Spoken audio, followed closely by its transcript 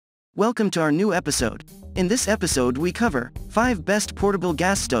Welcome to our new episode. In this episode we cover 5 best portable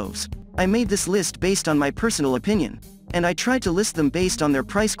gas stoves. I made this list based on my personal opinion, and I tried to list them based on their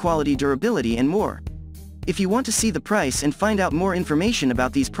price, quality, durability and more. If you want to see the price and find out more information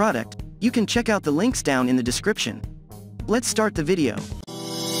about these products, you can check out the links down in the description. Let's start the video.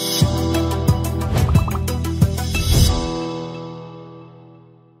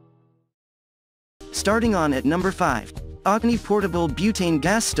 Starting on at number 5. AGNI Portable Butane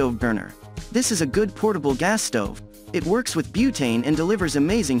Gas Stove Burner. This is a good portable gas stove. It works with butane and delivers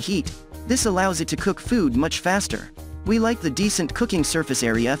amazing heat. This allows it to cook food much faster. We like the decent cooking surface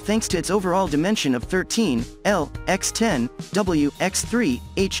area thanks to its overall dimension of 13 L x 10 W x 3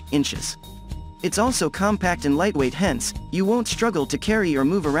 H inches. It's also compact and lightweight, hence, you won't struggle to carry or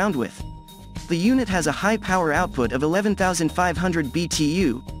move around with. The unit has a high power output of 11,500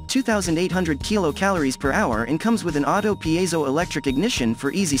 BTU, 2,800 kilocalories per hour, and comes with an auto piezoelectric ignition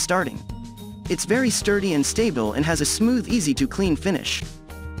for easy starting. It's very sturdy and stable and has a smooth, easy to clean finish.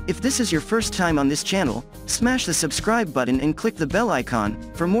 If this is your first time on this channel, smash the subscribe button and click the bell icon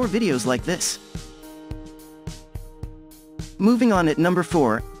for more videos like this. Moving on at number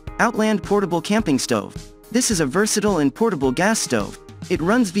 4, Outland Portable Camping Stove. This is a versatile and portable gas stove. It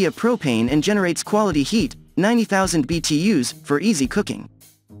runs via propane and generates quality heat, 90,000 BTUs, for easy cooking.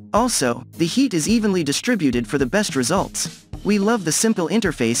 Also, the heat is evenly distributed for the best results. We love the simple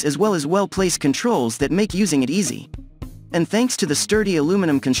interface as well as well-placed controls that make using it easy. And thanks to the sturdy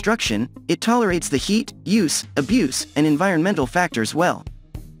aluminum construction, it tolerates the heat, use, abuse, and environmental factors well.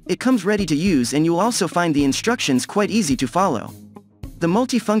 It comes ready to use, and you'll also find the instructions quite easy to follow. The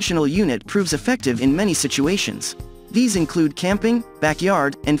multifunctional unit proves effective in many situations. These include camping,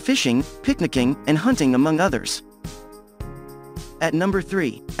 backyard, and fishing, picnicking, and hunting, among others. At number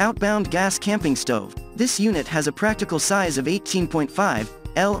 3, Outbound Gas Camping Stove. This unit has a practical size of 18.5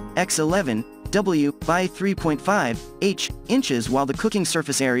 L x 11 W by 3.5 H inches, while the cooking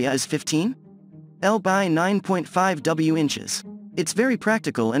surface area is 15 L by 9.5 W inches. It's very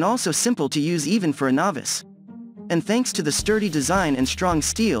practical and also simple to use even for a novice. And thanks to the sturdy design and strong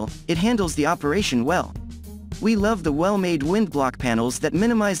steel, it handles the operation well. We love the well-made wind block panels that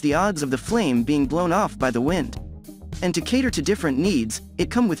minimize the odds of the flame being blown off by the wind. And to cater to different needs, it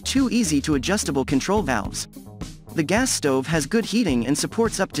comes with 2 easy-to-adjustable control valves. The gas stove has good heating and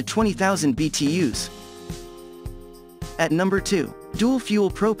supports up to 20,000 BTUs. At number 2, Dual-Fuel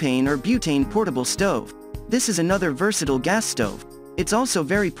Propane or Butane Portable Stove. This is another versatile gas stove. It's also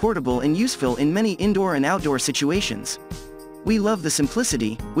very portable and useful in many indoor and outdoor situations. We love the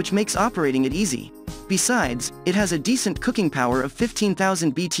simplicity, which makes operating it easy. Besides, it has a decent cooking power of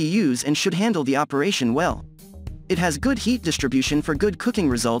 15,000 BTUs and should handle the operation well. It has good heat distribution for good cooking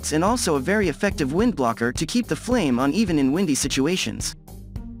results and also a very effective wind blocker to keep the flame on even in windy situations.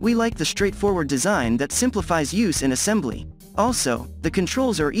 We like the straightforward design that simplifies use and assembly. Also, the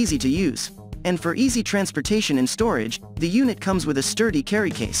controls are easy to use. And for easy transportation and storage, the unit comes with a sturdy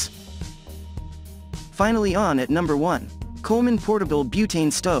carry case. Finally, on at number 1, Coleman Portable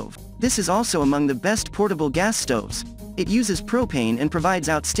Butane Stove. This is also among the best portable gas stoves. It uses propane and provides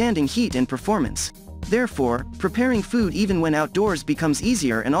outstanding heat and performance. Therefore, preparing food even when outdoors becomes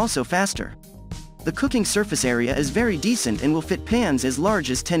easier and also faster. The cooking surface area is very decent and will fit pans as large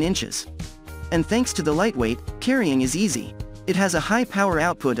as 10 inches. And thanks to the lightweight, carrying is easy. It has a high power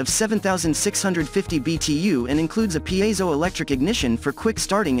output of 7,650 BTU and includes a piezoelectric ignition for quick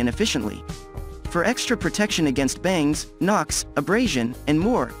starting and efficiently. For extra protection against bangs, knocks, abrasion, and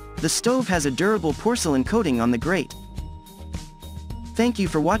more, the stove has a durable porcelain coating on the grate. Thank you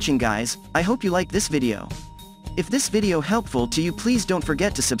for watching, guys. I hope you like this video. If this video helpful to you, please don't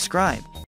forget to subscribe.